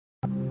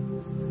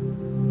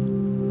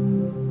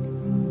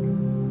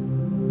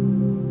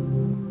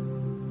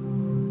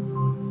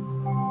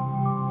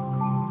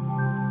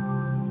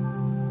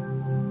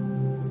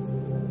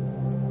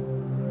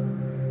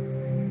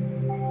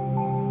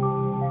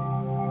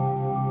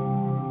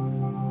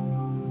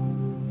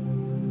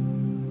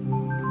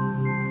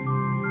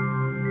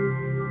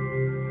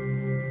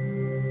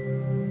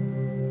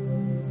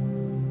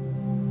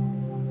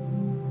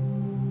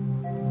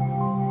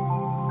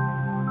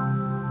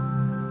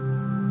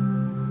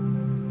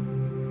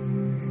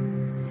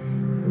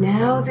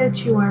Now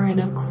that you are in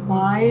a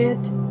quiet,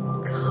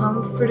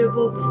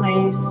 comfortable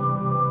place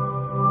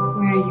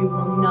where you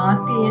will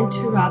not be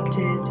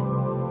interrupted,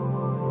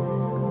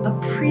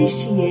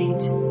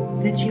 appreciate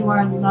that you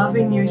are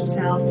loving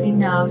yourself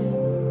enough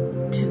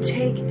to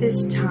take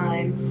this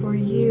time for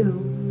you.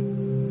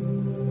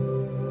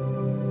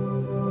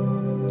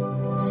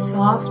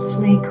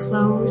 Softly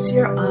close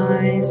your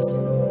eyes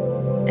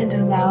and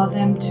allow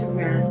them to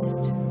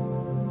rest.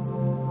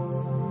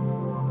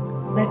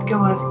 Let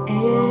go of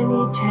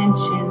any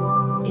tension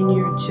in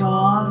your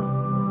jaw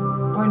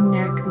or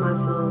neck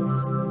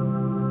muscles.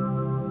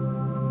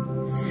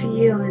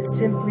 Feel it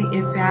simply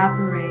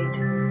evaporate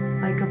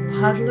like a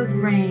puddle of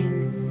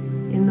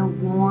rain in the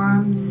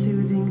warm,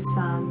 soothing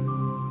sun.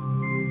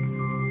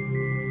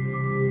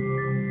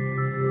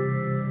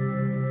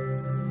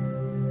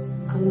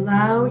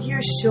 Allow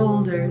your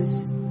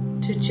shoulders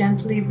to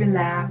gently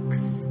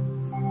relax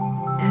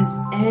as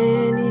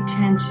any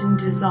tension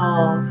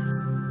dissolves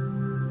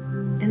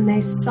and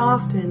they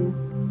soften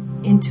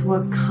into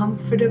a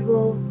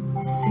comfortable,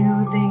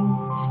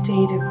 soothing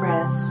state of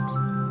rest.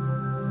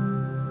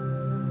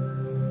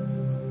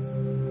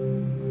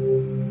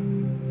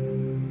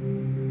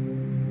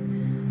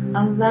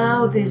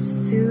 Allow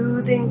this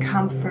soothing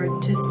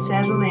comfort to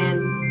settle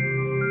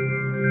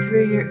in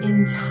through your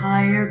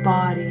entire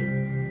body,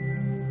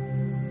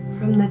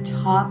 from the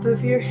top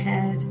of your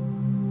head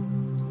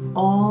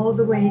all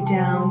the way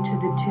down to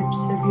the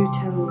tips of your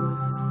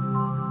toes.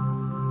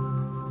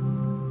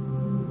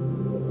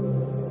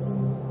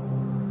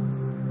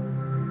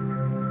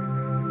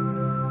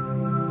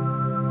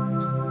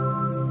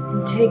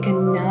 And take a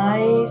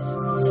nice,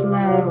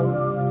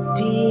 slow,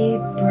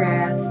 deep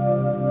breath,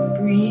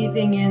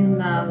 breathing in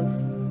love.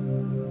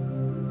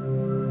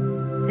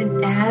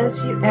 And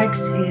as you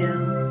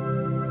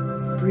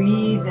exhale,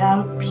 breathe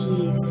out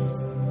peace,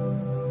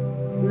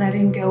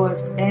 letting go of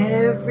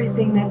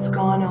everything that's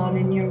gone on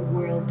in your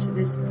world to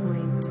this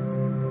point.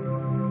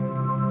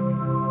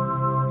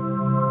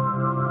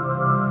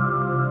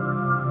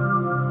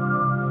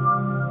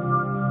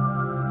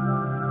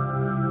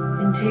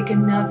 And take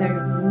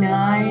another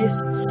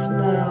nice,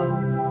 slow,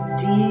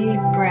 deep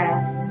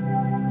breath,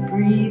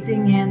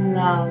 breathing in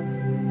love.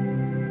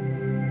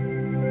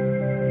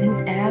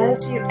 And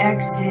as you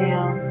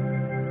exhale,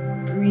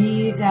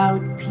 breathe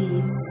out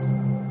peace,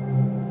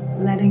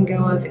 letting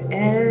go of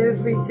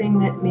everything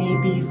that may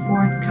be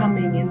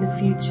forthcoming in the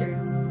future.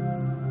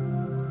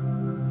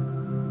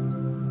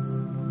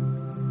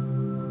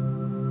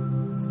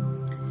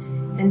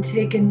 And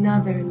take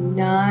another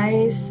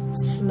nice,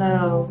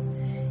 slow,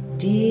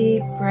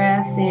 deep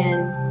breath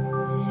in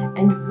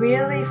and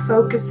really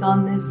focus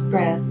on this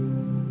breath.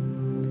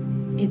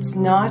 It's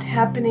not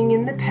happening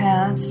in the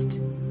past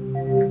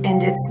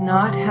and it's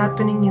not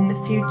happening in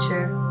the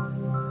future.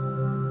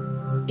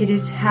 It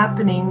is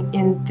happening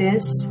in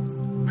this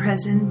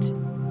present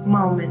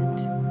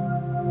moment.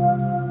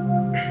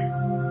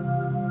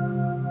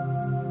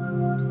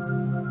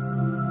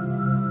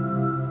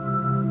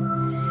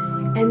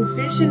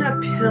 Envision a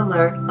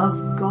pillar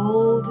of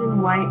gold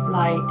and white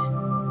light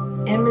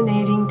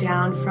emanating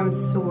down from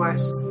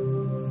Source,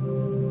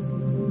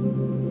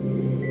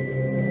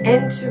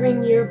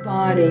 entering your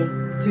body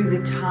through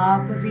the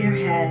top of your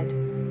head,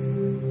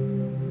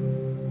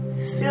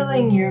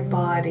 filling your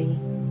body,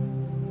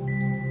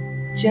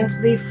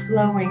 gently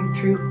flowing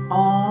through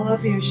all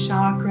of your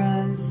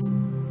chakras,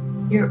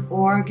 your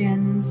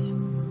organs,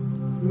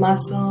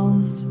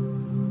 muscles,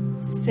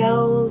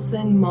 cells,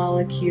 and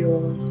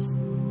molecules,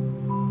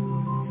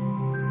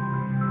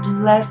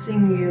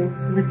 blessing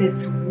you with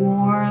its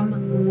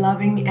warm,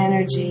 loving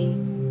energy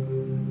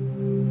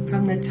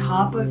from the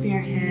top of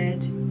your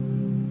head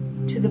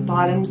to the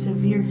bottoms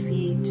of your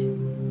feet.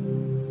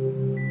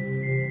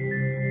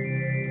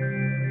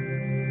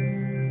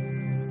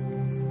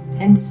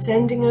 And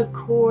sending a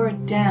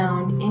cord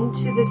down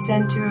into the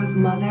center of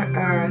Mother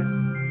Earth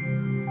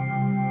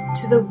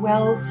to the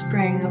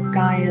wellspring of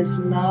Gaia's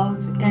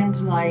love and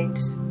light.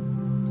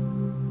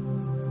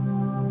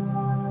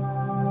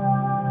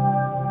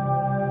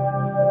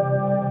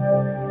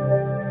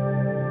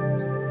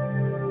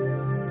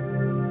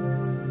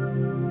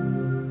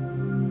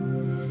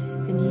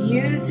 And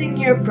using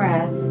your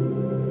breath,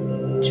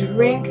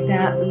 drink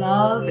that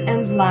love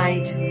and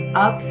light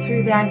up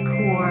through that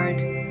cord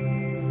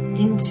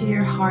into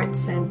your heart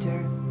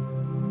center,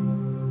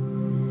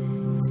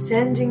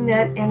 sending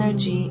that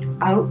energy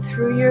out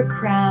through your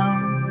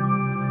crown,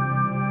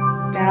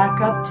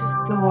 back up to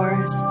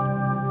Source,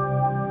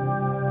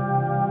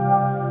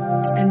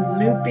 and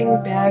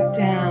looping back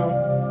down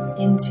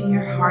into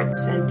your heart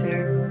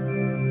center,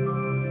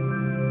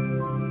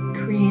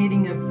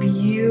 creating a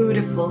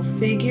beautiful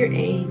figure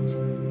 8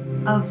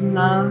 of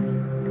love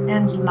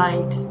and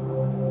light,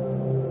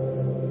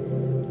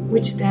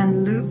 which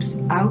then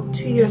loops out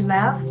to your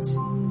left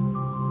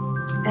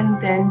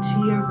and then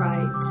to your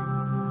right,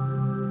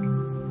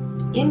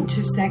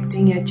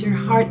 intersecting at your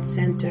heart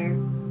center,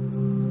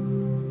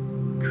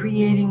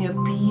 creating a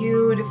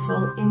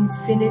beautiful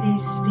infinity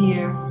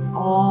sphere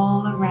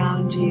all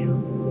around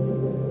you.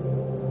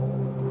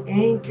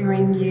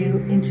 anchoring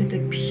you into the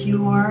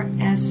pure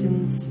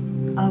essence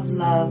of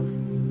love.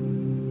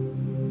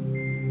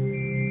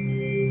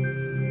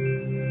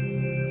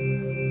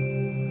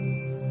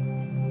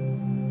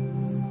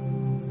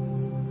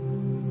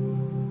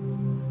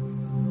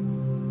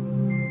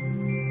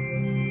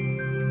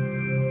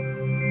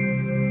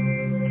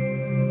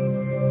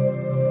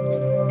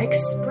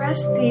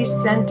 Express these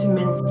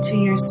sentiments to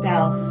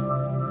yourself,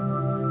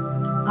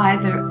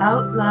 either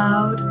out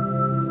loud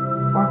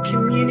or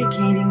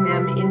communicating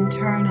them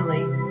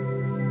internally.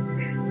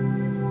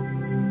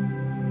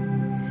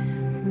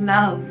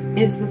 Love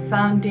is the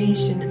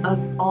foundation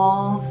of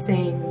all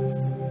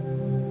things,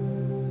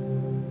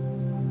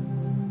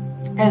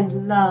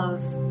 and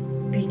love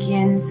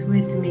begins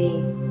with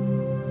me.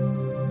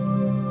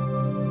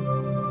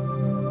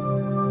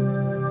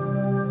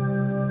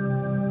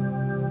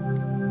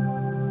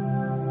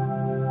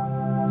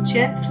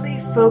 Gently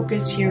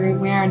focus your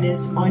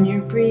awareness on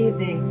your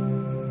breathing.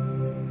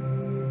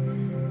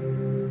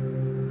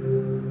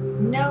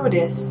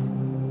 Notice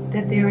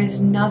that there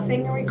is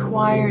nothing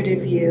required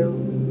of you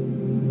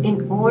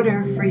in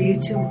order for you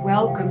to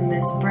welcome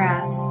this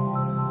breath.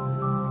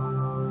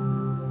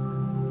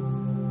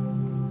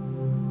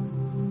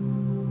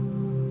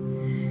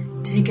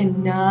 Take a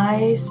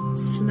nice,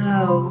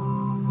 slow,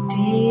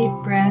 deep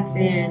breath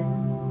in,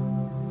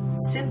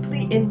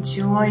 simply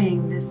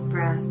enjoying this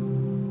breath.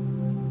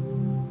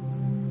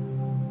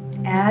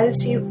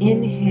 As you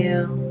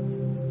inhale,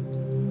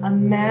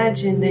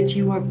 imagine that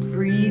you are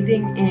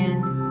breathing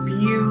in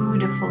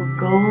beautiful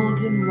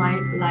golden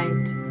white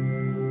light.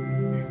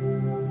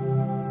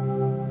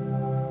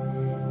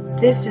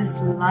 This is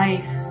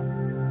life.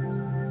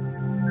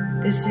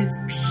 This is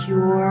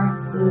pure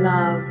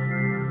love.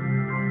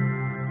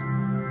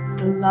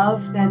 The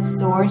love that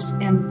Source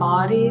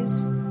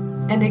embodies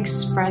and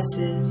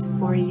expresses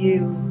for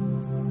you.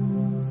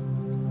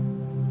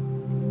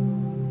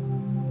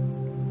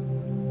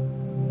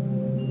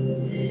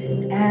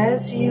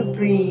 As you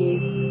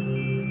breathe,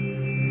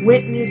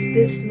 witness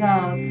this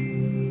love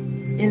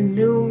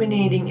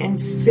illuminating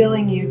and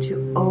filling you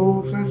to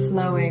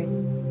overflowing.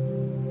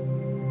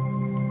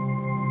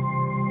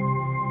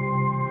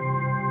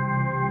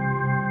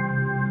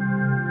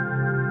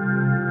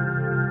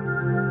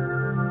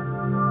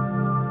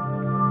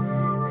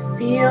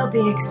 Feel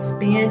the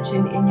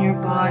expansion in your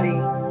body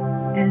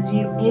as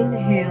you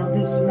inhale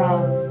this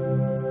love,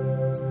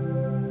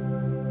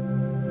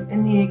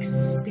 and the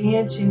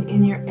expansion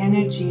in your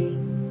energy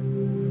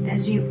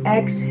as you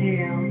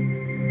exhale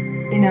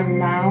in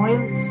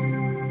allowance,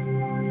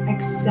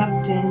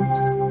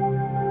 acceptance,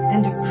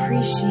 and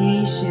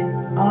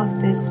appreciation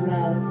of this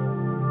love.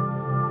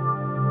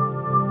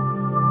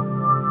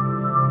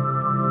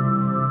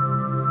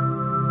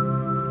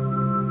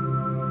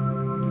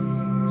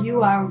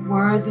 You are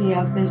worthy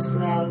of this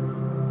love,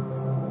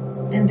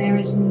 and there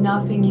is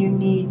nothing you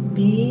need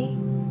be,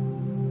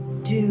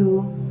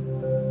 do,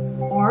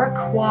 or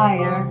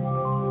acquire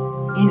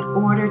in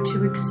order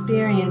to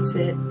experience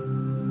it.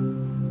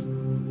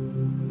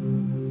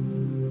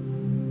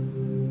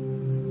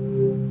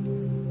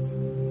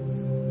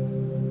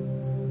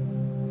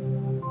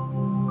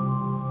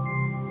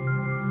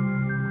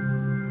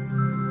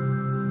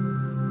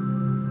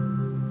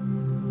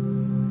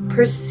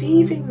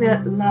 Perceiving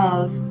that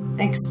love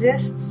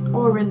exists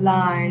or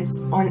relies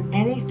on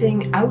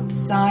anything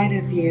outside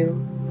of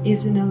you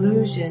is an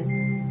illusion.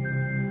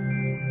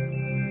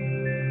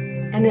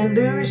 An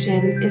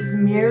illusion is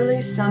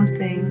merely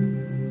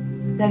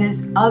something that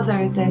is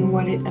other than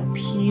what it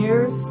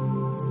appears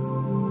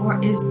or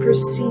is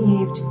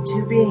perceived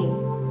to be.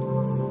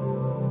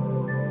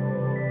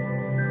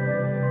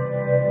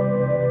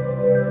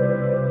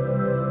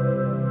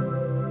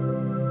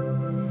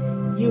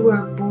 You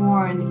were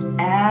born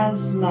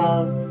as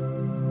love.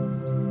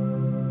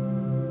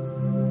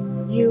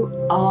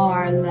 You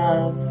are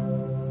love.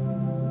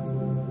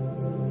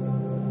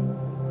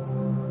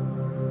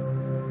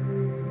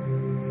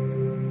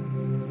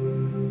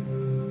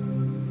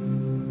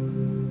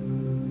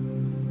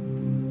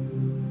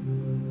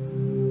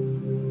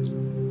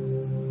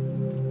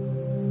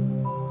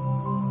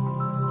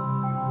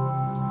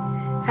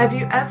 Have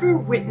you ever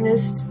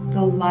witnessed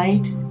the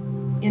light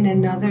in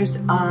another's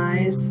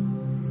eyes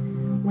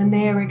when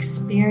they are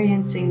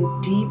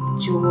experiencing deep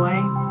joy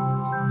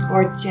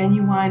or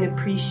genuine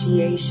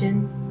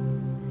appreciation,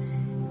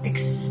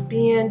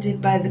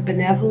 expanded by the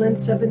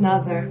benevolence of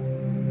another,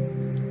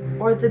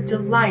 or the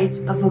delight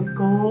of a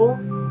goal,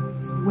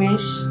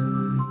 wish,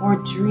 or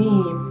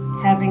dream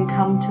having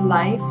come to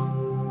life?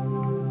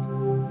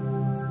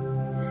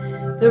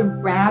 The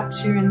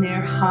rapture in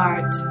their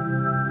heart,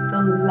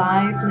 the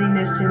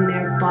liveliness in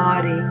their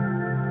body,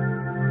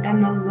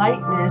 and the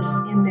lightness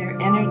in their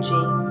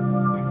energy.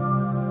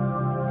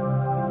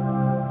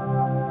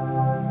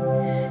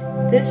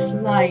 This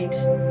light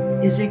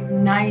is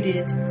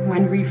ignited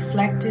when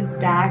reflected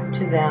back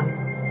to them,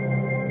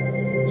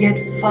 yet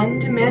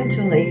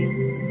fundamentally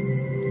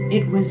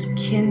it was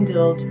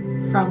kindled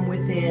from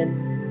within.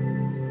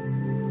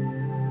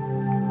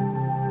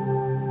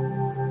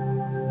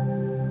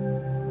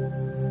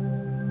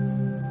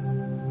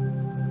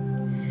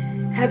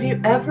 Have you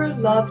ever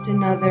loved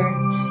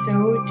another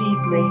so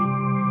deeply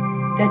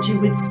that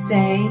you would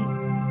say,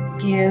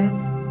 give,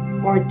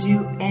 or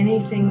do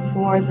anything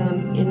for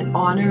them in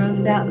honor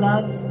of that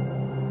love?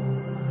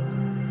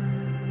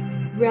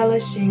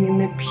 Relishing in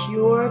the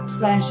pure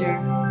pleasure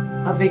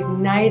of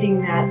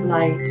igniting that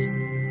light,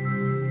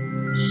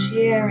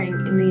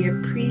 sharing in the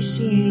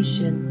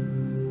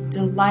appreciation,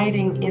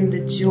 delighting in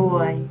the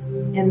joy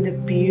and the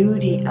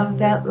beauty of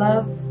that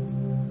love?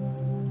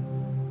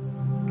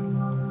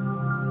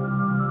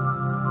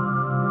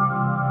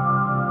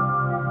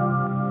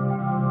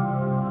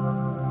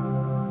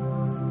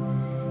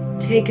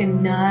 Take a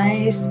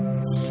nice,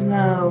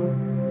 slow,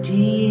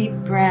 deep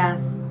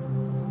breath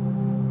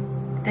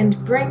and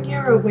bring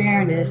your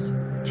awareness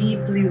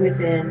deeply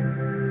within.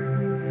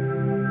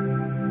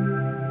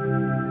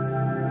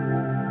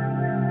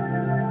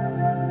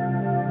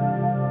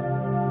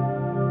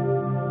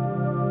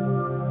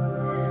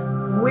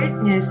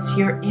 Witness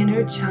your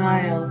inner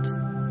child.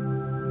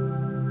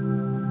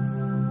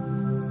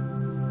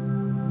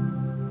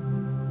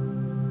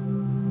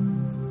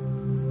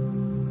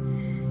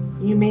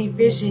 You may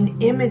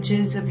vision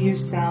images of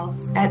yourself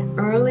at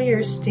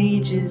earlier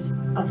stages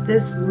of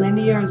this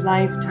linear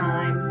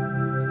lifetime,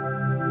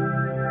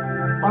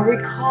 or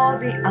recall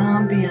the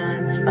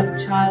ambience of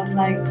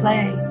childlike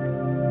play.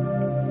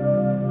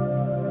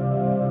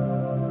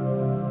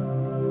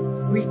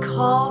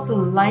 Recall the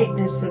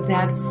lightness of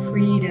that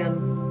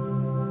freedom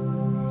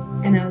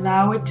and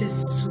allow it to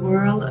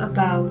swirl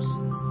about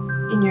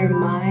in your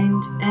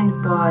mind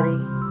and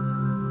body.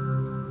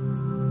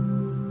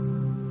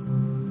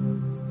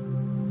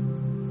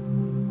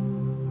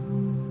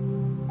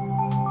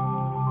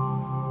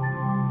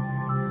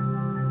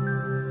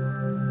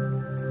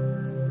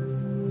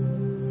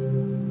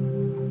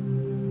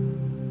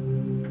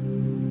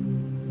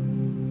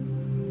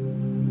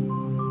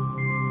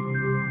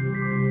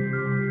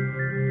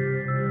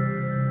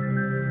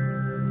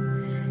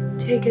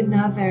 Take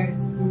another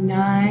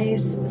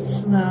nice,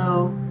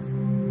 slow,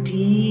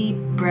 deep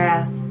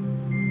breath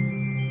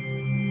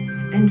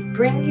and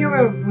bring your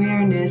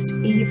awareness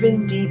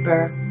even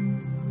deeper.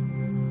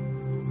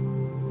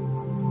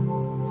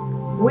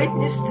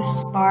 Witness the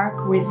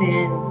spark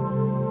within,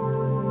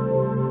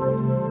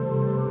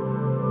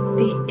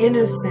 the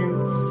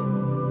innocence,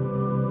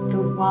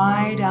 the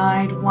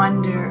wide-eyed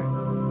wonder,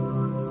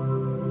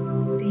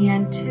 the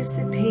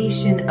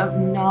anticipation of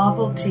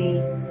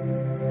novelty,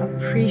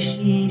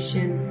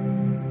 appreciation,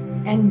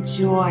 and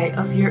joy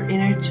of your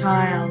inner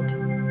child,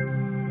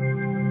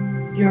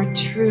 your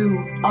true,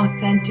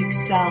 authentic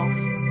self.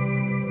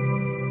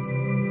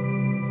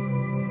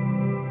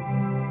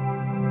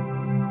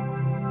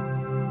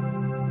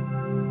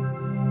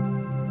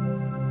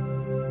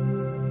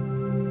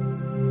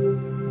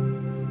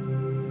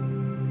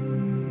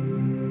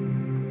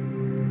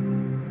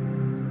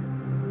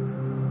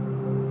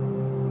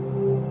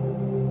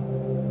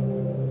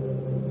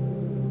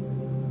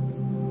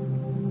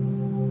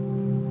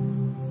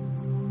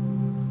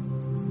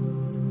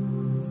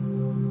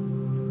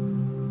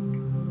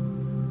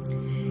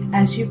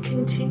 As you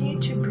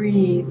continue to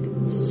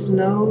breathe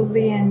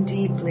slowly and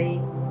deeply,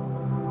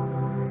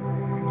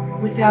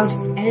 without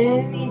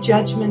any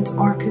judgment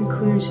or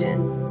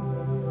conclusion,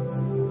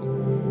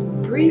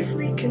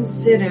 briefly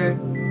consider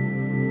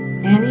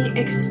any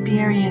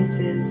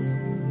experiences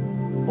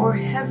or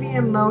heavy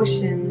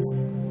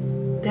emotions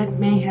that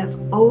may have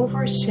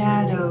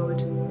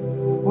overshadowed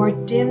or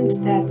dimmed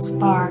that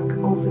spark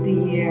over the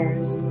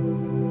years.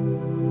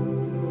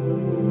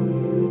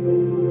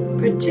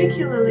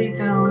 Particularly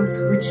those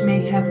which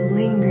may have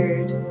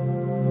lingered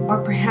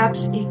or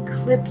perhaps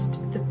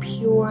eclipsed the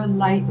pure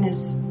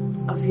lightness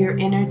of your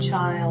inner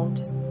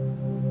child.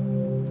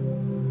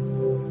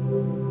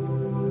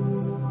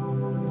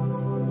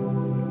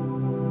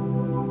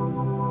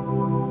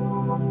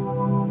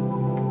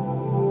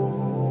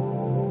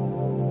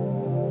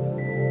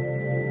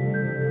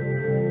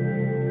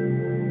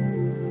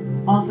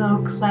 Although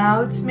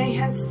clouds may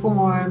have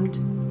formed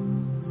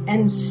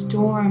and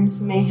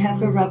storms may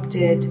have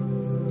erupted,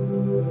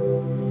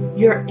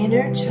 your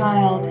inner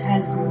child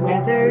has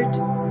weathered,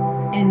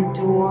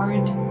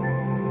 endured,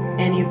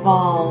 and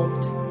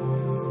evolved.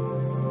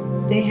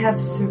 They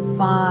have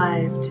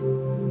survived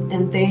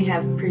and they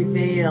have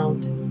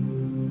prevailed.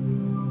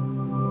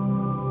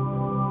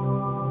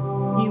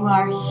 You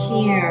are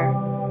here.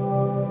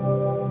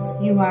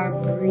 You are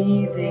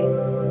breathing.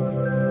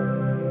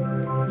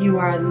 You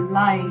are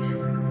life,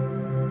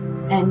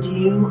 and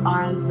you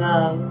are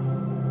love.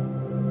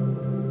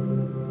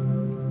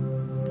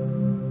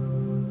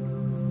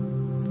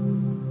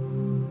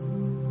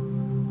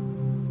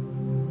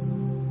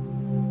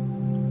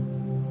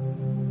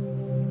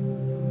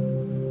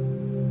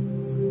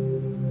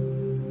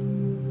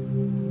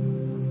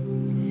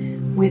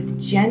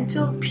 With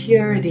gentle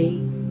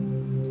purity,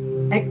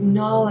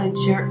 acknowledge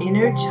your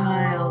inner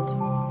child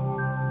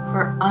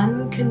for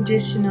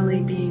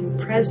unconditionally being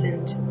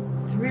present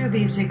through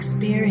these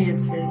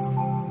experiences.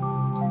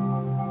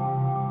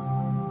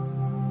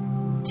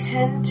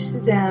 Tend to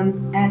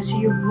them as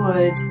you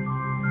would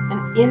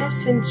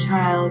innocent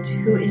child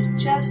who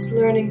is just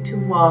learning to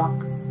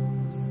walk,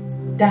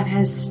 that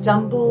has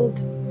stumbled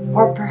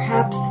or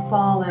perhaps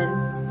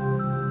fallen.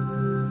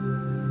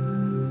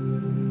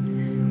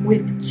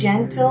 With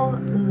gentle,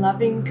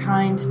 loving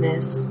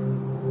kindness,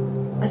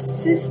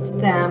 assist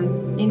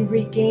them in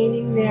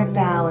regaining their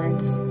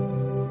balance,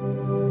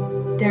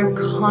 their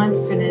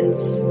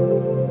confidence,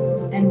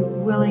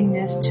 and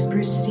willingness to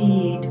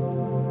proceed,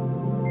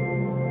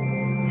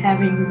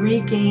 having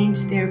regained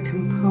their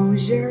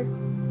composure,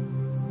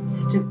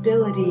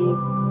 stability,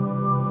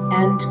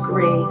 and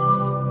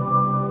grace.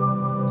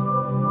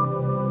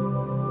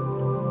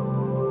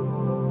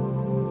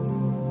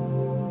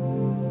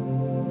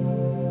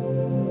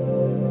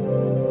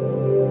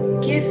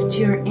 Gift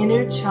your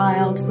inner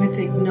child with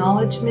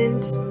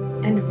acknowledgement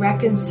and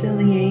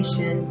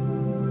reconciliation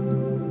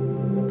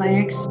by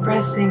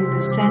expressing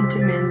the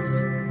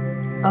sentiments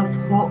of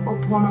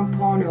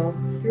Ho'oponopono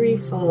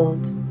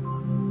threefold.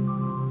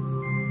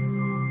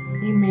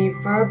 You may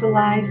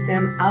verbalize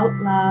them out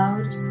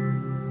loud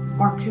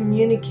or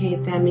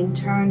communicate them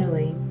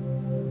internally.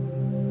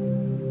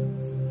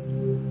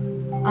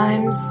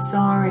 I'm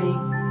sorry.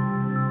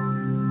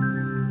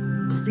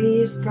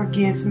 Please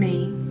forgive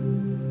me.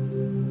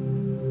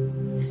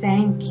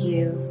 Thank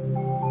you.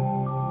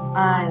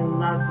 I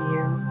love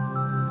you.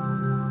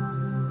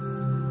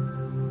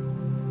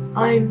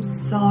 I'm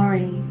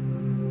sorry.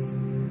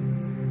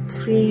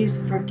 Please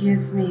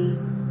forgive me.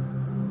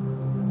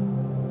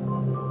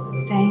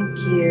 Thank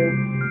you.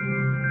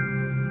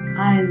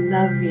 I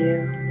love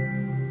you.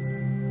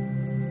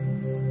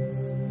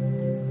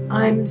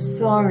 I'm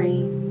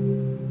sorry.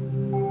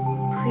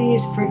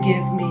 Please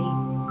forgive me.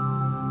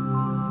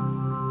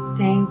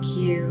 Thank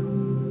you.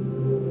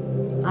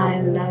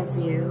 I love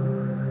you.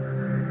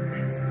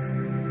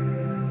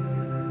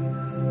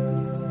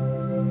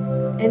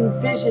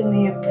 Envision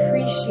the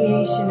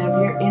appreciation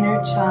of your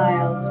inner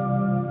child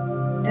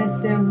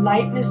as their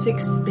lightness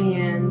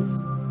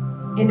expands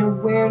in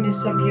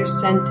awareness of your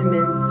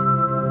sentiments,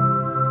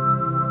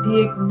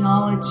 the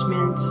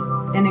acknowledgement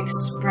and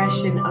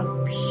expression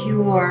of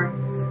pure,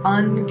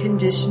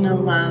 unconditional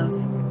love.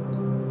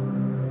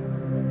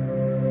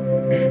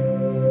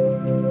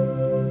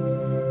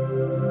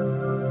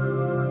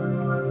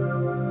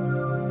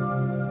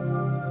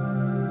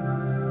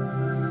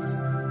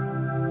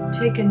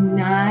 Take a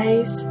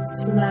nice,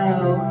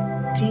 slow,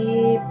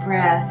 deep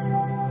breath,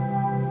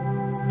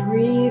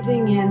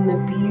 breathing in the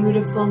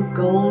beautiful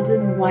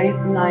golden white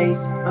light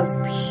of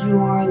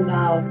pure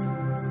love.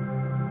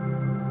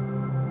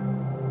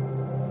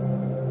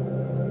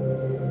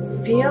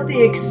 Feel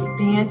the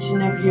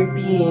expansion of your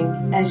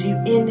being as you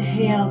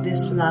inhale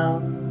this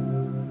love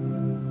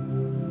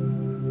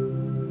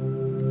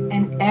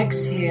and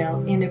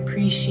exhale in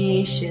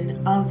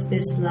appreciation of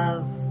this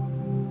love.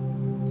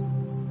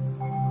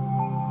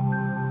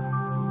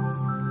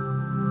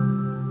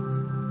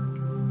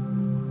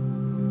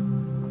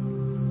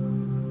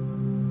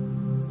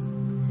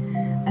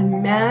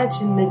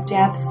 Imagine the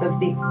depth of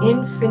the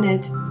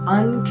infinite,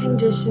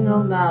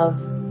 unconditional love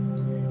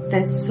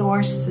that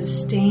Source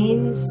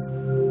sustains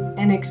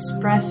and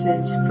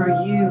expresses for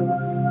you.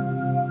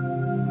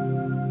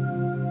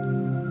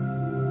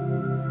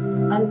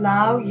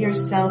 Allow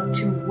yourself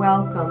to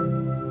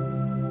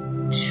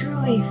welcome,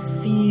 truly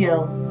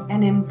feel,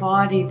 and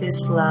embody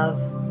this love.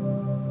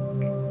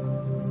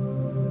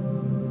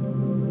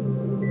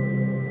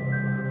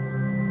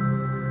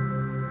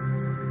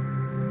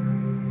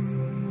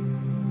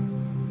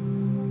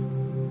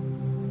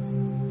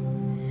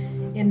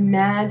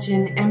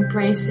 Imagine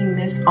embracing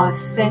this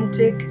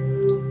authentic,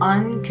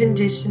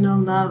 unconditional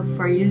love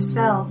for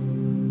yourself,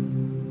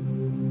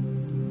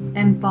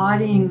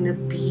 embodying the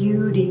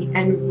beauty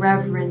and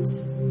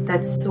reverence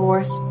that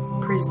Source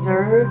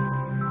preserves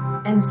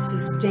and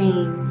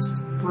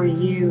sustains for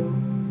you.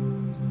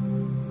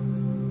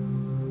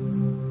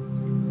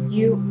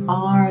 You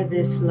are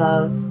this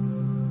love.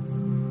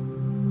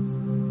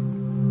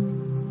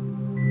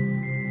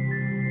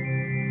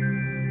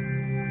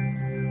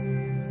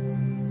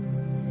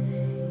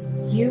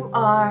 You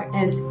are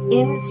as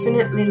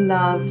infinitely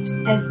loved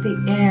as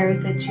the air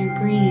that you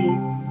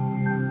breathe.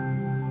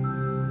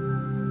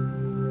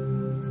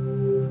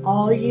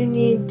 All you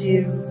need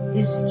do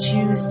is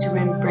choose to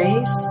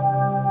embrace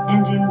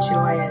and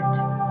enjoy it.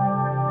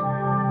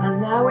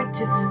 Allow it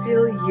to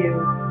fill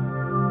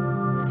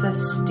you,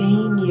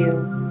 sustain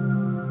you,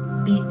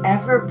 be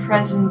ever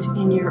present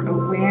in your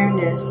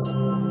awareness,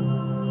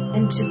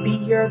 and to be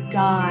your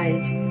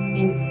guide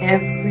in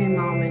every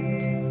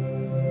moment.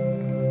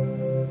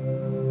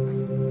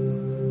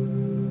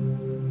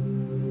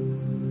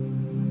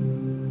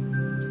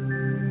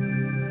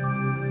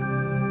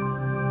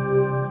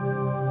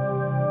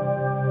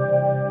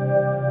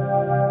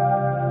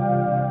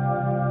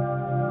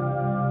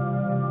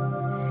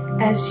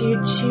 As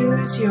you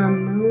choose your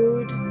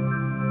mood,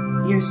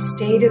 your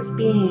state of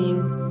being,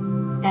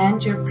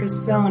 and your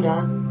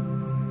persona,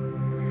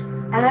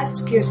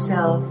 ask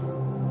yourself,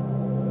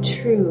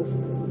 truth,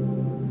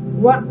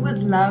 what would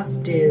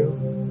love do?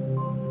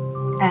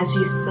 as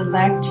you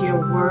select your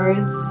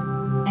words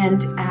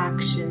and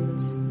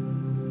actions.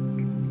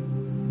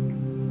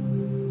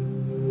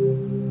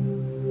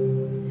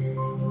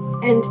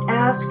 And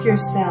ask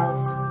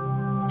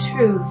yourself,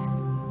 truth,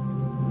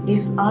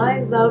 if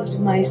I loved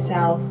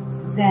myself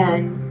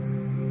then,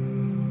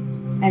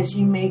 as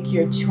you make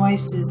your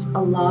choices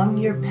along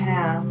your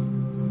path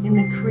in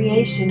the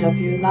creation of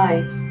your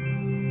life.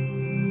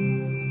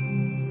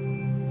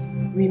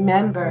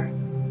 Remember,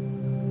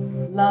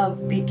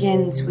 love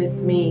begins with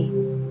me.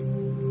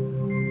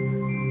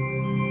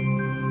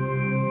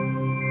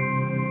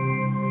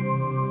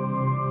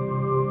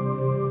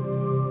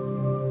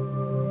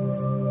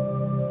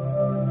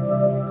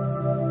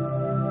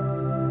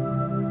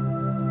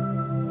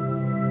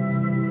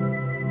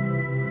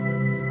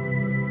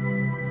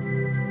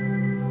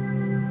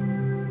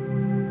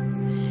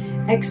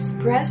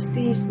 Express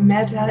these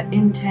metta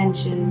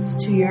intentions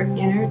to your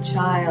inner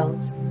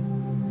child.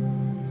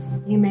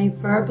 You may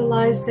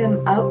verbalize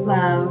them out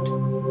loud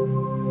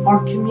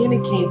or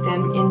communicate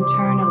them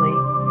internally.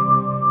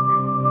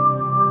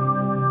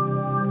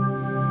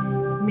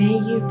 May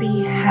you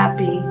be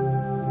happy.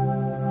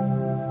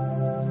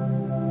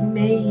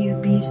 May you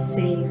be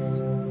safe.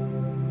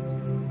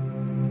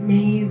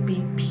 May you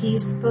be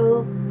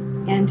peaceful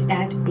and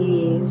at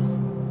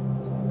ease.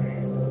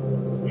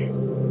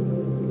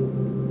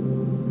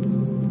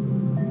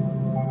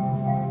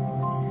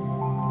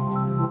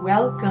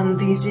 Welcome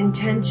these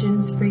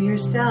intentions for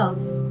yourself.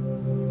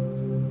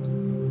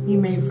 You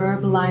may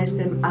verbalize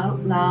them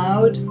out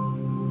loud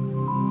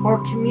or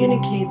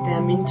communicate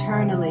them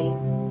internally.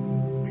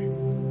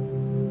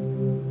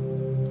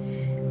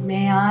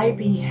 May I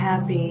be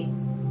happy.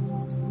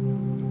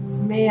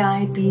 May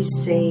I be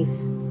safe.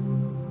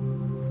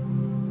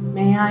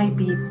 May I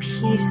be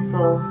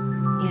peaceful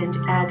and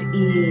at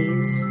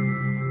ease.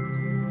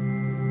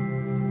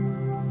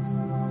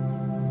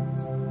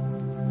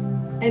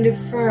 And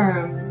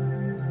affirm,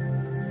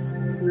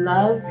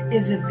 love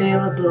is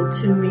available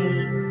to me,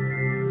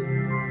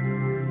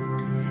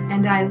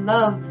 and I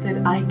love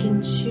that I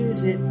can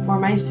choose it for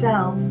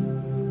myself.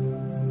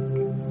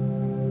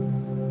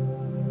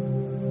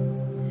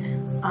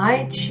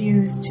 I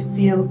choose to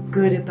feel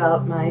good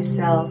about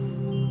myself.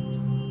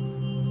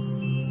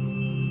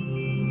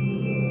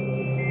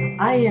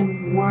 I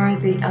am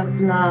worthy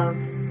of love.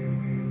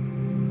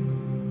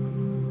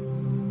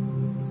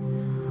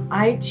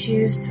 I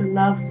choose to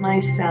love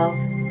myself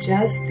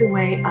just the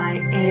way I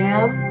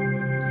am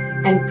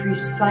and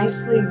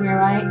precisely where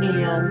I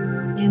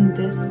am in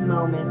this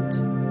moment.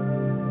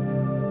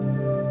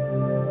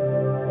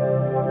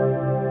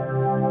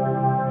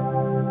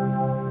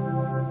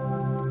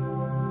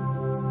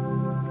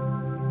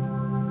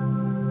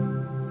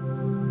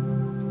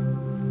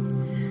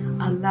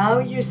 Allow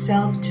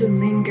yourself to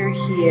linger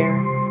here,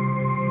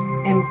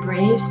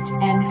 embraced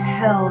and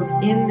held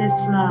in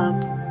this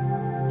love,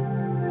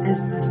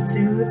 as the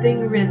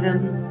soothing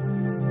rhythm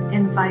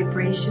and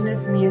vibration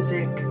of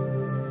music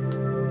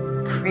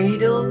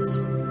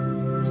cradles,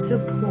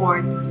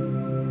 supports,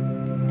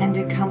 and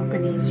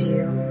accompanies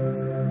you.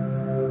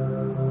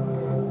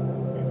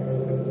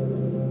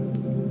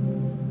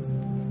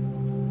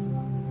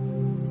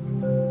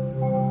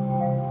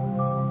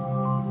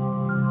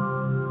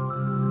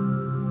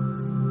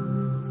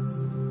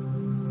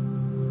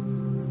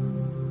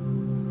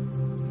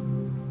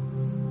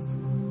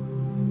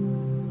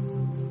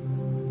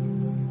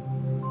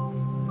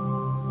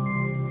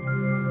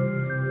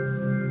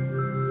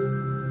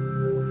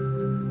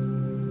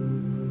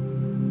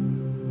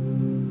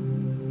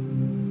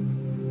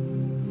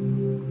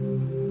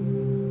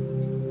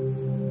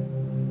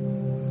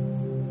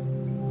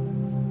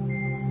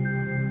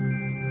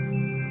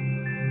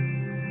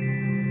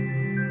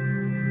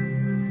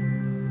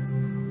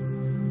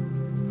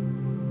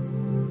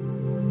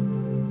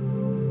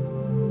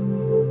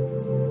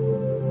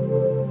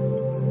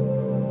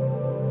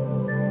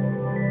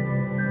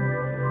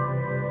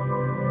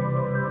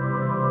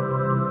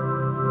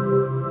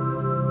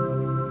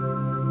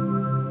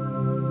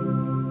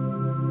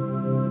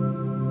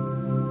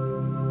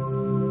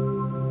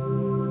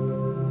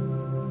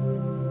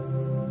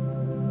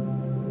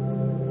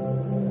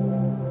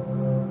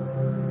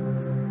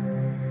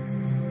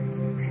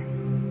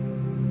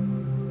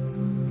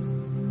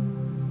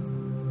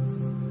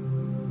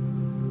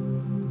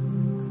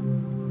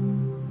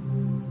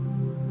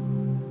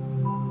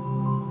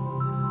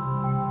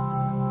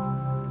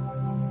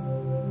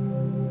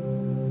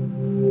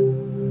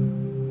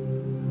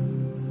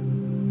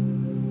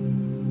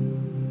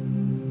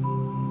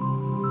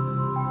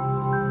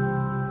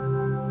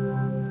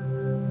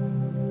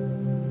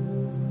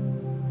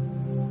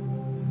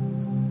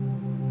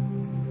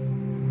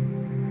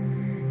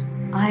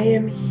 I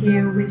am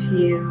here with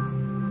you,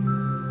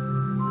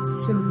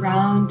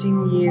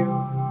 surrounding you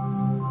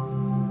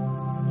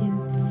in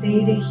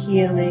theta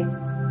healing,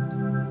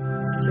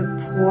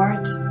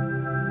 support,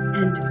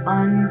 and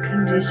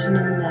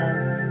unconditional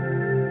love.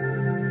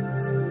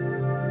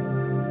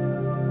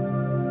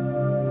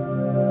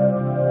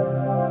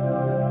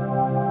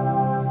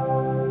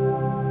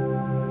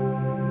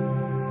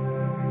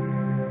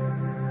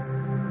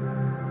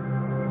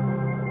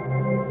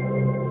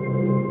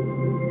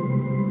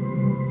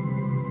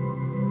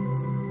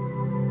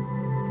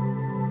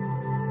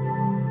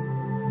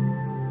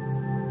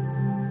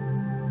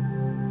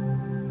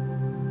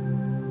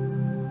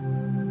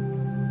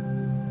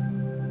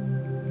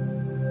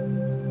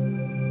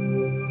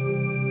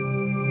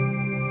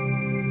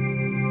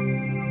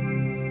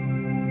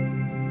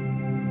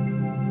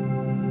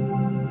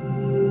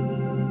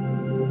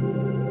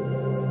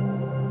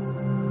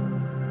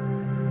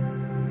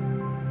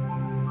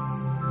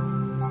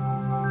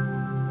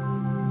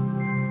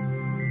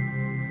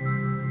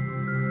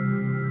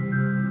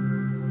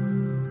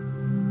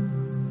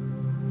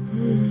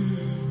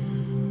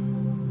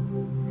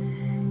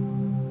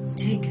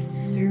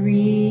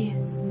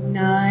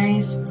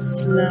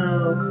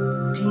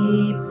 slow,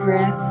 deep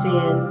breaths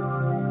in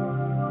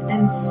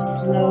and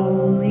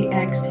slowly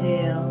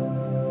exhale.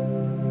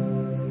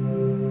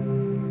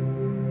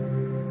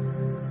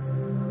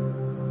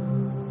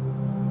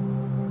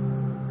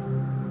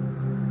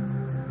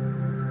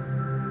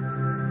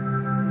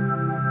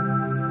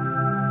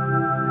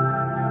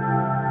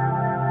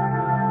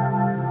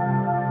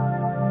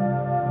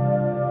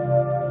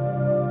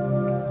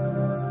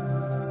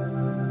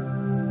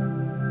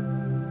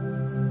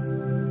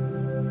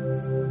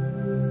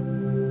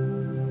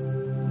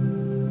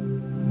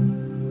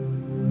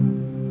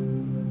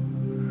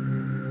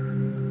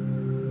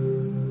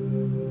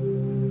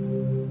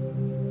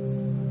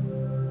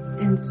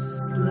 And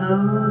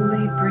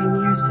slowly bring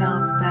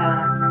yourself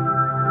back.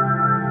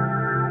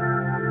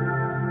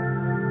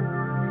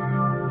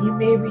 You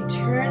may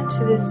return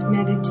to this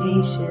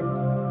meditation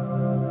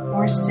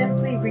or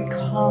simply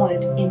recall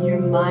it in your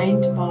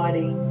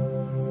mind-body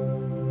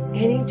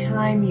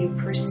anytime you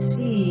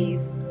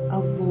perceive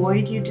a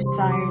void you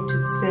desire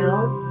to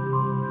fill,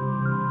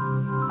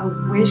 a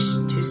wish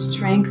to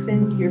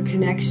strengthen your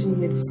connection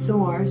with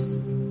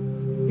Source,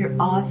 your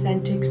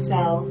authentic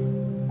self,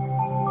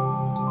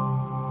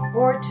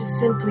 or to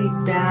simply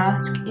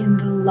bask in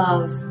the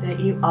love that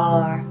you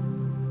are.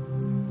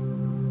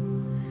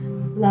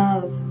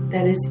 Love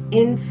that is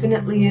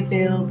infinitely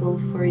available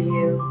for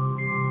you.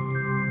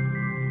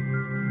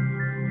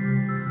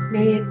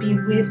 May it be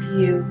with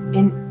you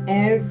in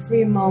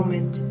every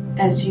moment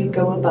as you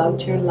go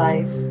about your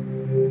life.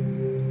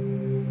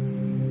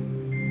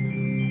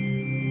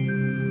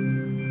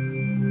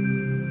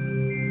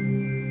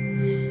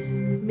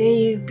 May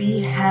you be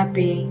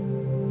happy.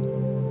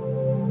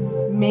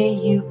 May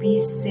you be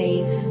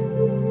safe.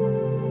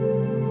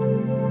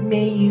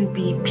 May you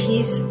be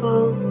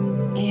peaceful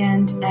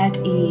and at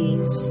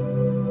ease.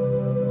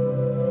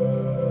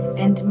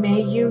 And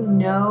may you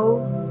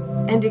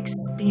know and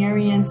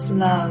experience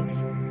love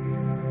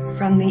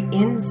from the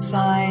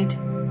inside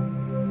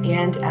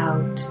and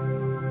out.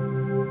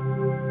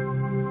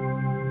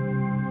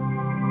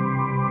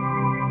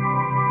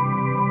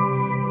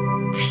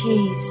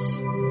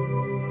 Peace,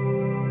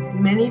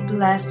 many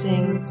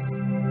blessings,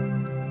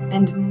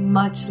 and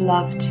much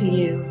love to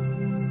you.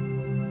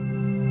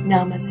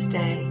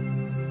 Namaste.